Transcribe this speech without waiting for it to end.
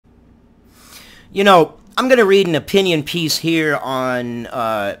You know, I'm going to read an opinion piece here on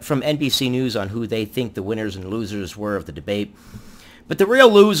from NBC News on who they think the winners and losers were of the debate. But the real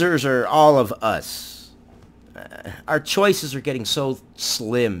losers are all of us. Our choices are getting so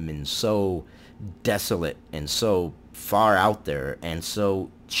slim and so desolate and so far out there and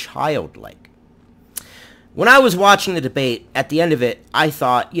so childlike. When I was watching the debate, at the end of it, I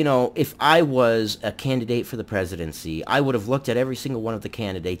thought, you know, if I was a candidate for the presidency, I would have looked at every single one of the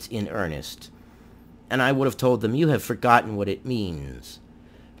candidates in earnest, and I would have told them, you have forgotten what it means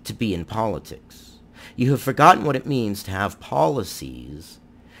to be in politics. You have forgotten what it means to have policies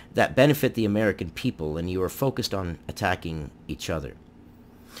that benefit the American people, and you are focused on attacking each other.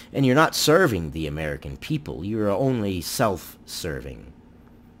 And you're not serving the American people. You are only self-serving.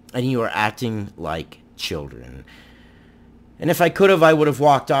 And you are acting like children. And if I could have, I would have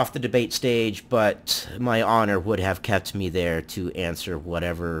walked off the debate stage, but my honor would have kept me there to answer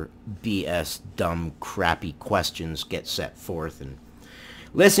whatever BS, dumb, crappy questions get set forth, and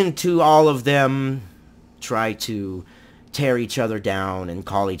listen to all of them try to tear each other down and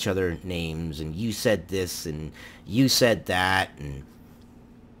call each other names, and you said this, and you said that, and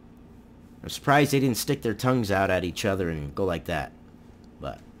I'm surprised they didn't stick their tongues out at each other and go like that.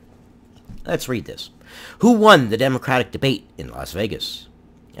 But let's read this. Who won the Democratic debate in Las Vegas?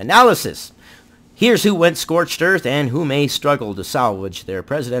 Analysis. Here's who went scorched earth and who may struggle to salvage their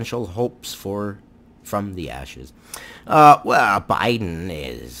presidential hopes from the ashes. Well, Biden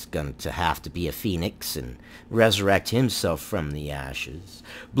is going to have to be a phoenix and resurrect himself from the ashes.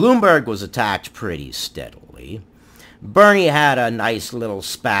 Bloomberg was attacked pretty steadily. Bernie had a nice little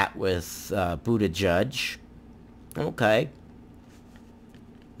spat with Buttigieg. Okay.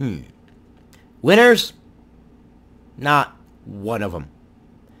 Winners? Not one of them.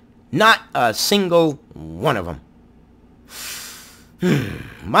 Not a single one of them.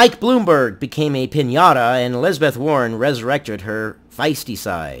 Mike Bloomberg became a piñata, and Elizabeth Warren resurrected her feisty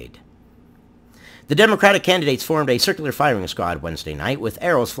side. The Democratic candidates formed a circular firing squad Wednesday night, with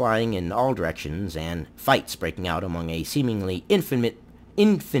arrows flying in all directions and fights breaking out among a seemingly infinite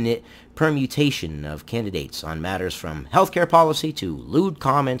permutation of candidates on matters from healthcare policy to lewd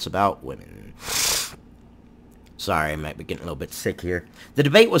comments about women. Sorry, I might be getting a little bit sick here. The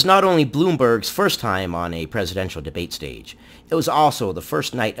debate was not only Bloomberg's first time on a presidential debate stage, it was also the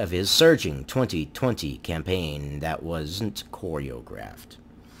first night of his surging 2020 campaign that wasn't choreographed.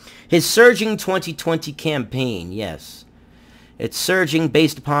 His surging 2020 campaign, yes. It's surging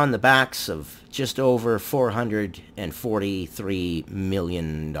based upon the backs of just over $443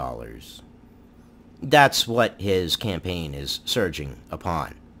 million. That's what his campaign is surging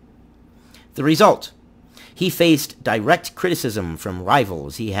upon. The result: he faced direct criticism from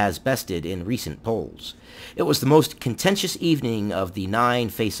rivals he has bested in recent polls. It was the most contentious evening of the 9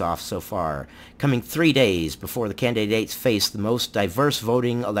 face-offs so far, coming 3 days before the candidates faced the most diverse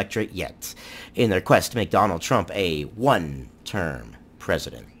voting electorate yet in their quest to make Donald Trump a one-term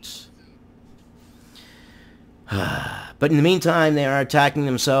president. But in the meantime, they are attacking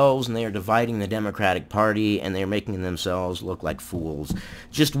themselves, and they are dividing the Democratic Party, and they are making themselves look like fools.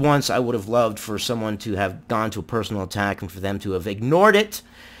 Just once, I would have loved for someone to have gone to a personal attack and for them to have ignored it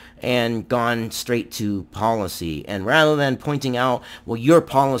and gone straight to policy. And rather than pointing out, well, your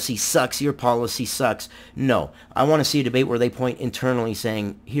policy sucks, no. I want to see a debate where they point internally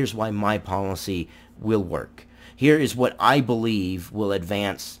saying, here's why my policy will work. Here is what I believe will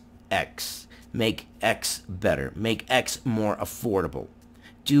advance X. Make X better. Make X more affordable.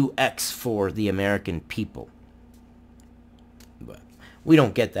 Do X for the American people. But we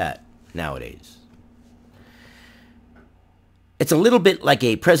don't get that nowadays. It's a little bit like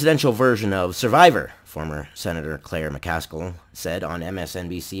a presidential version of Survivor, former Senator Claire McCaskill said on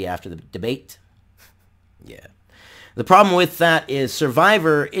MSNBC after the debate. Yeah. The problem with that is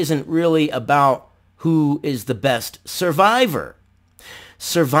Survivor isn't really about who is the best survivor.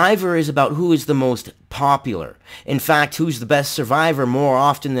 Survivor is about who is the most popular. In fact, who's the best survivor more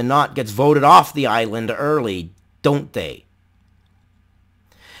often than not gets voted off the island early, don't they?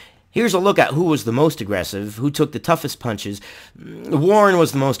 Here's a look at who was the most aggressive, who took the toughest punches. Warren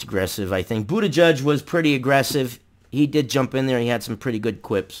was the most aggressive, I think. Buttigieg was pretty aggressive. He did jump in there. He had some pretty good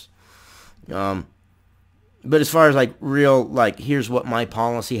quips. But as far as here's what my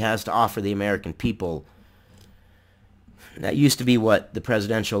policy has to offer the American people, that used to be what the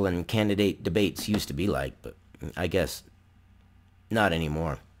presidential and candidate debates used to be like, but I guess not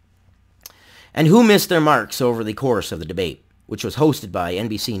anymore. And who missed their marks over the course of the debate, which was hosted by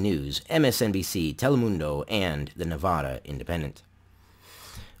NBC News, MSNBC, Telemundo, and the Nevada Independent?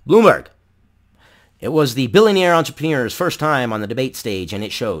 Bloomberg. It was the billionaire entrepreneur's first time on the debate stage, and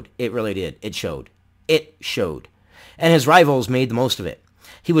it showed. It really did. It showed. It showed. And his rivals made the most of it.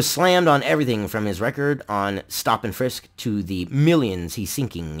 He was slammed on everything from his record on stop and frisk to the millions he's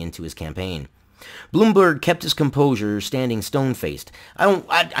sinking into his campaign. Bloomberg kept his composure, standing stone-faced.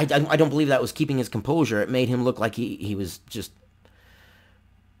 I don't believe that was keeping his composure. It made him look like he was just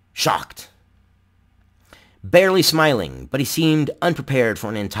shocked. Barely smiling, but he seemed unprepared for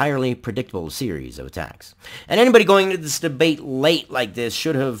an entirely predictable series of attacks. And anybody going into this debate late like this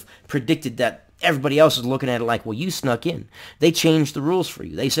should have predicted that everybody else is looking at it like, well, you snuck in. They changed the rules for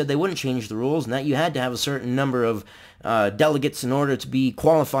you. They said they wouldn't change the rules and that you had to have a certain number of delegates in order to be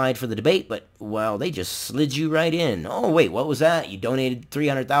qualified for the debate, but, well, they just slid you right in. Oh, wait, what was that? You donated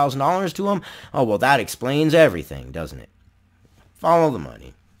 $300,000 to them? Oh, well, that explains everything, doesn't it? Follow the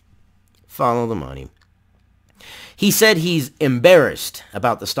money. Follow the money. He said he's embarrassed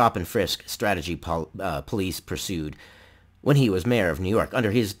about the stop-and-frisk strategy police pursued when he was mayor of New York, under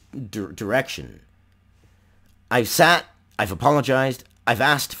his direction. I've sat, I've apologized, I've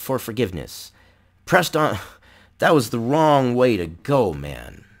asked for forgiveness. Pressed on... That was the wrong way to go,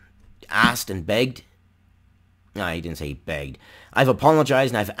 man. Asked and begged? No, he didn't say he begged. I've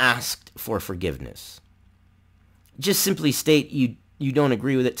apologized and I've asked for forgiveness. Just simply state you don't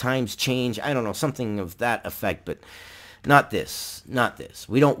agree with it, times change, I don't know, something of that effect, but not this, not this.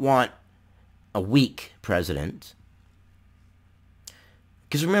 We don't want a weak president.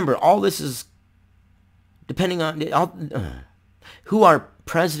 Because remember, all this is depending on... who our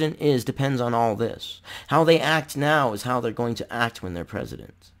president is depends on all this. How they act now is how they're going to act when they're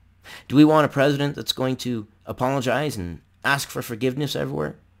president. Do we want a president that's going to apologize and ask for forgiveness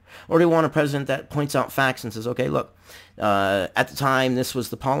everywhere? Or do we want a president that points out facts and says, okay, look, at the time this was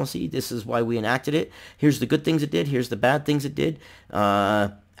the policy, this is why we enacted it, here's the good things it did, here's the bad things it did.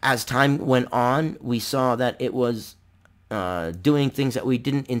 As time went on, we saw that it was doing things that we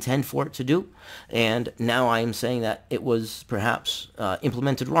didn't intend for it to do, and now I'm saying that it was perhaps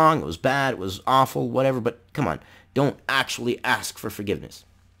implemented wrong, it was bad, it was awful, whatever, but come on, don't actually ask for forgiveness.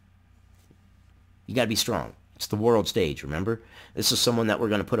 You got to be strong. It's the world stage, remember? This is someone that we're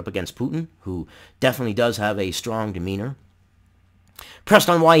going to put up against Putin, who definitely does have a strong demeanor. Pressed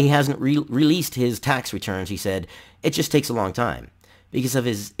on why he hasn't released his tax returns, he said, it just takes a long time because of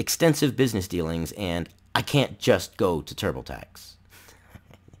his extensive business dealings, and I can't just go to TurboTax.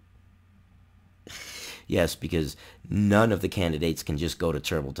 Yes, because none of the candidates can just go to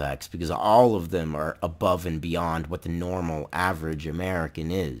TurboTax because all of them are above and beyond what the normal average American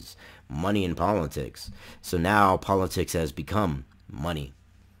is. Money in politics. So now politics has become money.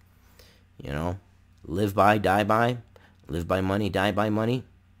 You know? Live by, die by. Live by money, die by money.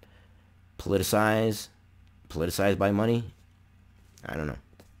 Politicize by money. I don't know.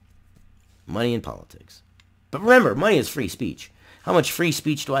 Money in politics. But remember, money is free speech. How much free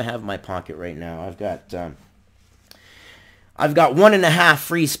speech do I have in my pocket right now? I've got 1.5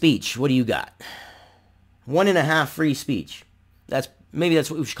 free speech. What do you got? 1.5 free speech. Maybe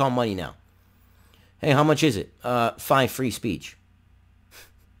that's what we should call money now. Hey, how much is it? 5 free speech.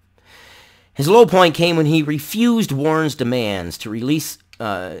 His low point came when he refused Warren's demands to release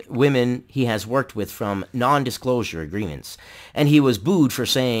women he has worked with from non-disclosure agreements. And he was booed for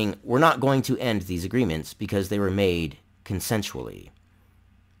saying, we're not going to end these agreements because they were made consensually.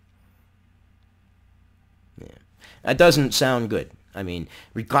 Yeah. That doesn't sound good. I mean,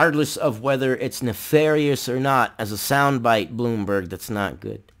 regardless of whether it's nefarious or not, as a soundbite, Bloomberg, that's not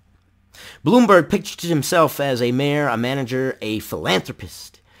good. Bloomberg pictured himself as a mayor, a manager, a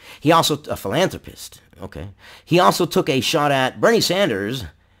philanthropist. He also took a shot at Bernie Sanders,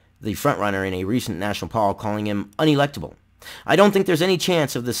 the frontrunner in a recent national poll, calling him unelectable. I don't think there's any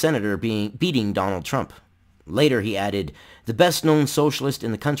chance of the senator beating Donald Trump. Later, he added, the best-known socialist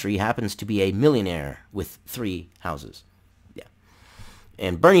in the country happens to be a millionaire with 3 houses.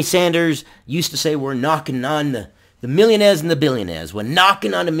 And Bernie Sanders used to say, we're knocking on the millionaires and the billionaires. We're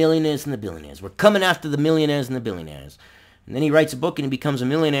knocking on the millionaires and the billionaires. We're coming after the millionaires and the billionaires. And then he writes a book and he becomes a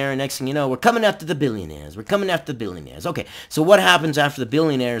millionaire, and next thing you know, we're coming after the billionaires. We're coming after the billionaires. Okay, so what happens after the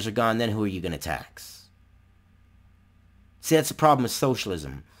billionaires are gone? Then who are you going to tax? See, that's the problem with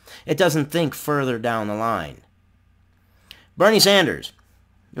socialism. It doesn't think further down the line. Bernie Sanders,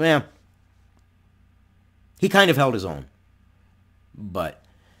 well, he kind of held his own. But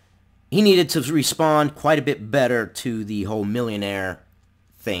he needed to respond quite a bit better to the whole millionaire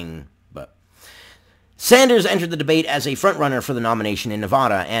thing. But Sanders entered the debate as a frontrunner for the nomination in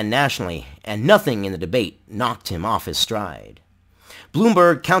Nevada and nationally, and nothing in the debate knocked him off his stride.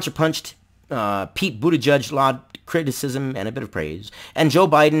 Bloomberg counterpunched Pete Buttigieg lauded criticism and a bit of praise, and Joe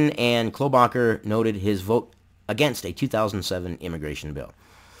Biden and Klobuchar noted his vote against a 2007 immigration bill.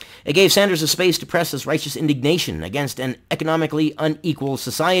 It gave Sanders a space to press his righteous indignation against an economically unequal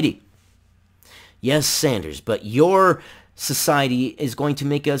society. Yes, Sanders, but your society is going to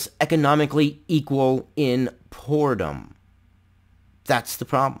make us economically equal in poordom. That's the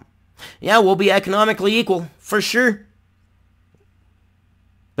problem. Yeah, we'll be economically equal, for sure.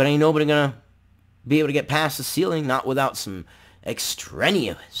 But ain't nobody gonna be able to get past the ceiling, not without some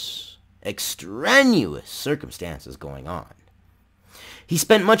extraneous circumstances going on. He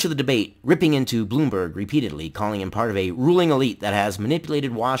spent much of the debate ripping into Bloomberg repeatedly, calling him part of a ruling elite that has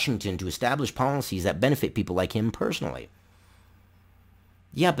manipulated Washington to establish policies that benefit people like him personally.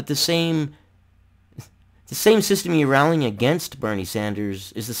 Yeah, but the same system you're rallying against, Bernie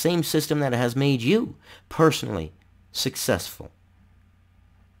Sanders, is the same system that has made you personally successful.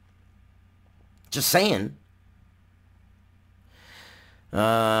 Just saying.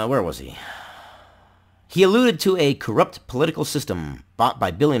 Where was he? He alluded to a corrupt political system bought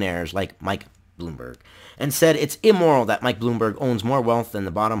by billionaires like Mike Bloomberg and said it's immoral that Mike Bloomberg owns more wealth than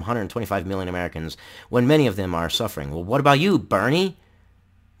the bottom 125 million Americans when many of them are suffering. Well, what about you, Bernie?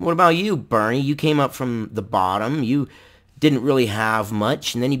 What about you, Bernie? You came up from the bottom. You didn't really have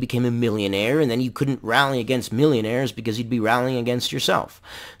much, and then you became a millionaire, and then you couldn't rally against millionaires because you'd be rallying against yourself.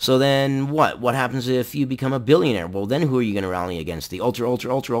 So then what? What happens if you become a billionaire? Well, then who are you going to rally against? The ultra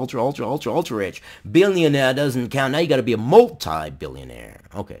rich. Billionaire doesn't count. Now you got to be a multi-billionaire.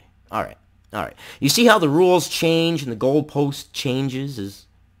 Okay. All right. You see how the rules change and the goalpost changes as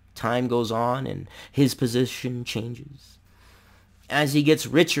time goes on and his position changes? As he gets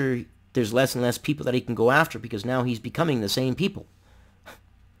richer, there's less and less people that he can go after because now he's becoming the same people.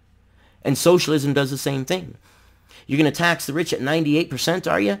 And socialism does the same thing. You're going to tax the rich at 98%,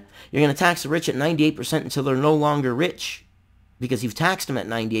 are you? You're going to tax the rich at 98% until they're no longer rich because you've taxed them at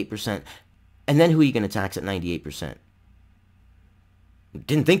 98%. And then who are you going to tax at 98%?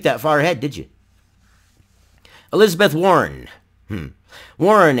 Didn't think that far ahead, did you? Elizabeth Warren.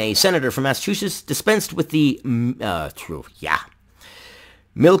 Warren, a senator from Massachusetts, dispensed with the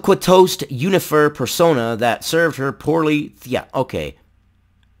milquetoast unifer persona that served her poorly. Yeah, okay.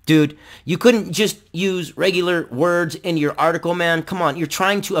 Dude, you couldn't just use regular words in your article, man. Come on, you're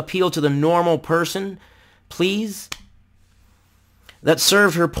trying to appeal to the normal person, please? That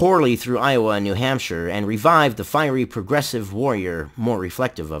served her poorly through Iowa and New Hampshire and revived the fiery progressive warrior more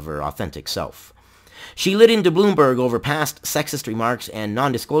reflective of her authentic self. She lit into Bloomberg over past sexist remarks and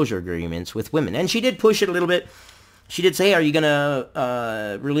non-disclosure agreements with women, and she did push it a little bit. She did say, "Are you going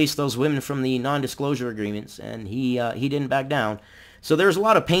to release those women from the non-disclosure agreements?" And he didn't back down. So there's a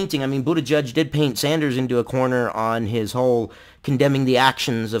lot of painting. I mean, Buttigieg did paint Sanders into a corner on his whole condemning the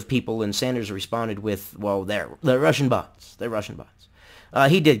actions of people, and Sanders responded with, well, they're Russian bots. They're Russian bots.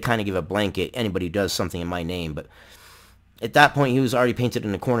 He did kind of give a blanket, anybody who does something in my name, but at that point he was already painted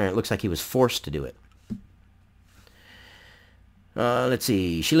in a corner, and it looks like he was forced to do it. Let's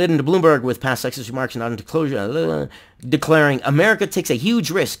see. She lit into Bloomberg with past sexist remarks and non-disclosure, declaring, America takes a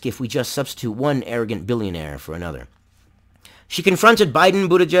huge risk if we just substitute one arrogant billionaire for another. She confronted Biden,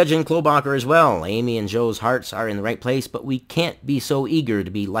 Buttigieg, and Klobuchar as well. Amy and Joe's hearts are in the right place, but we can't be so eager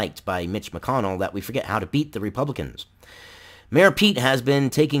to be liked by Mitch McConnell that we forget how to beat the Republicans. Mayor Pete has been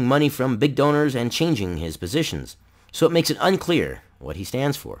taking money from big donors and changing his positions, so it makes it unclear what he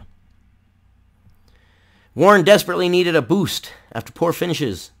stands for. Warren desperately needed a boost after poor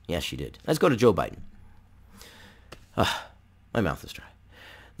finishes. Yes, she did. Let's go to Joe Biden. My mouth is dry.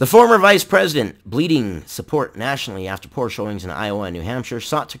 The former vice president, bleeding support nationally after poor showings in Iowa and New Hampshire,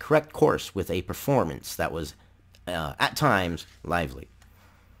 sought to correct course with a performance that was, at times, lively.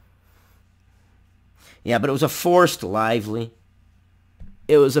 Yeah, but it was a forced lively.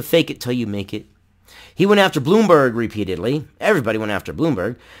 It was a fake it till you make it. He went after Bloomberg repeatedly. Everybody went after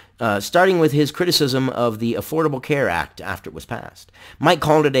Bloomberg, starting with his criticism of the Affordable Care Act after it was passed. Mike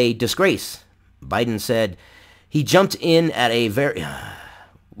called it a disgrace. Biden said he jumped in at a very...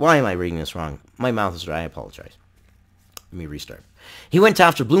 Why am I reading this wrong? My mouth is dry. I apologize. Let me restart. He went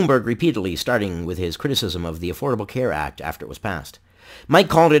after Bloomberg repeatedly, starting with his criticism of the Affordable Care Act after it was passed. Mike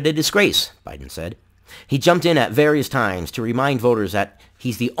called it a disgrace, Biden said. He jumped in at various times to remind voters that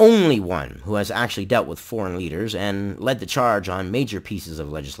he's the only one who has actually dealt with foreign leaders and led the charge on major pieces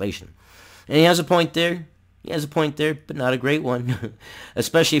of legislation. And he has a point there. He has a point there, but not a great one.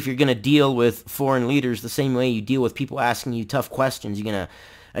 Especially if you're going to deal with foreign leaders the same way you deal with people asking you tough questions. Are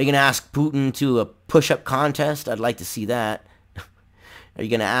you going to ask Putin to a push-up contest? I'd like to see that. Are you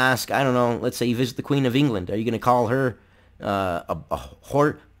going to ask, I don't know, let's say you visit the Queen of England. Are you going to call her a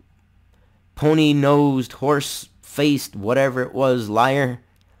whore? pony-nosed, horse-faced, whatever it was, liar.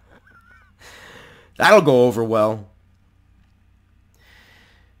 That'll go over well.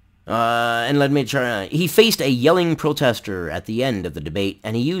 And let me try. He faced a yelling protester at the end of the debate,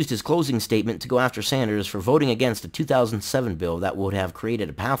 and he used his closing statement to go after Sanders for voting against a 2007 bill that would have created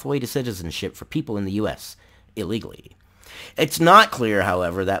a pathway to citizenship for people in the U.S. illegally. It's not clear,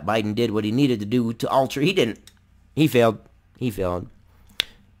 however, that Biden did what he needed to do to alter. He didn't. He failed. He failed.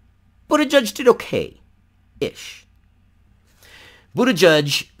 Buttigieg did okay-ish.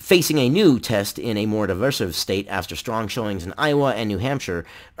 Buttigieg, facing a new test in a more diverse state after strong showings in Iowa and New Hampshire,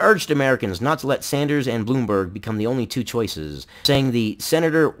 urged Americans not to let Sanders and Bloomberg become the only two choices, saying the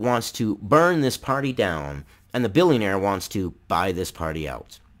senator wants to burn this party down and the billionaire wants to buy this party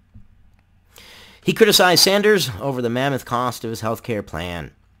out. He criticized Sanders over the mammoth cost of his health care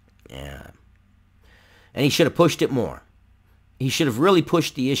plan. Yeah. And he should have pushed it more. He should have really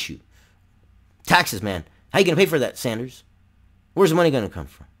pushed the issue. Taxes, man. How are you going to pay for that, Sanders? Where's the money going to come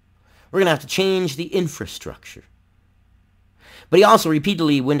from? We're going to have to change the infrastructure. But he also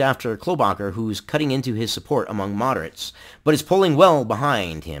repeatedly went after Klobuchar, who's cutting into his support among moderates, but is pulling well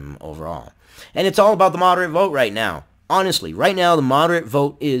behind him overall. And it's all about the moderate vote right now. Honestly, right now the moderate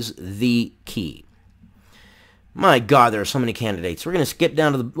vote is the key. My God, there are so many candidates. We're going to skip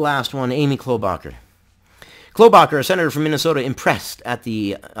down to the last one, Amy Klobuchar. Klobuchar, a senator from Minnesota, impressed at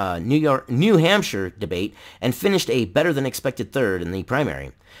the New Hampshire debate and finished a better-than-expected third in the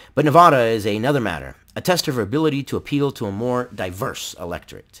primary. But Nevada is another matter, a test of her ability to appeal to a more diverse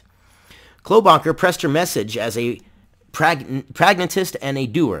electorate. Klobuchar pressed her message as a pragmatist and a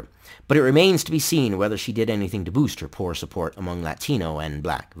doer, but it remains to be seen whether she did anything to boost her poor support among Latino and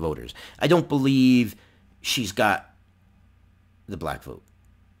black voters. I don't believe she's got the black vote.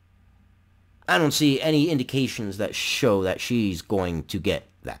 I don't see any indications that show that she's going to get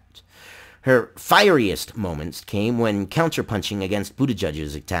that. Her fieriest moments came when counterpunching against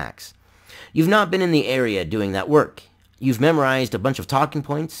Buttigieg's attacks. You've not been in the area doing that work. You've memorized a bunch of talking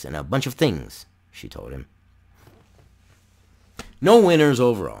points and a bunch of things, she told him. No winners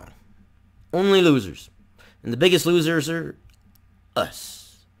overall. Only losers. And the biggest losers are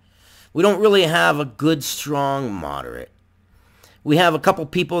us. We don't really have a good, strong moderate. We have a couple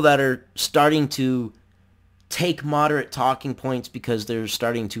people that are starting to take moderate talking points because they're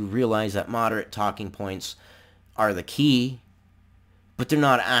starting to realize that moderate talking points are the key, but they're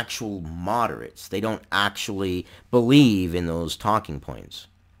not actual moderates. They don't actually believe in those talking points.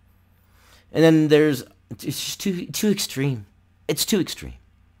 And then it's just too extreme. It's too extreme.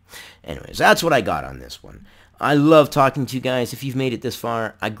 Anyways, that's what I got on this one. I love talking to you guys. If you've made it this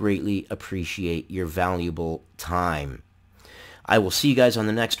far, I greatly appreciate your valuable time. I will see you guys on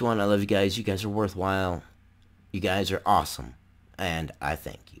the next one. I love you guys. You guys are worthwhile. You guys are awesome. And I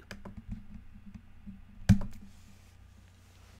thank you.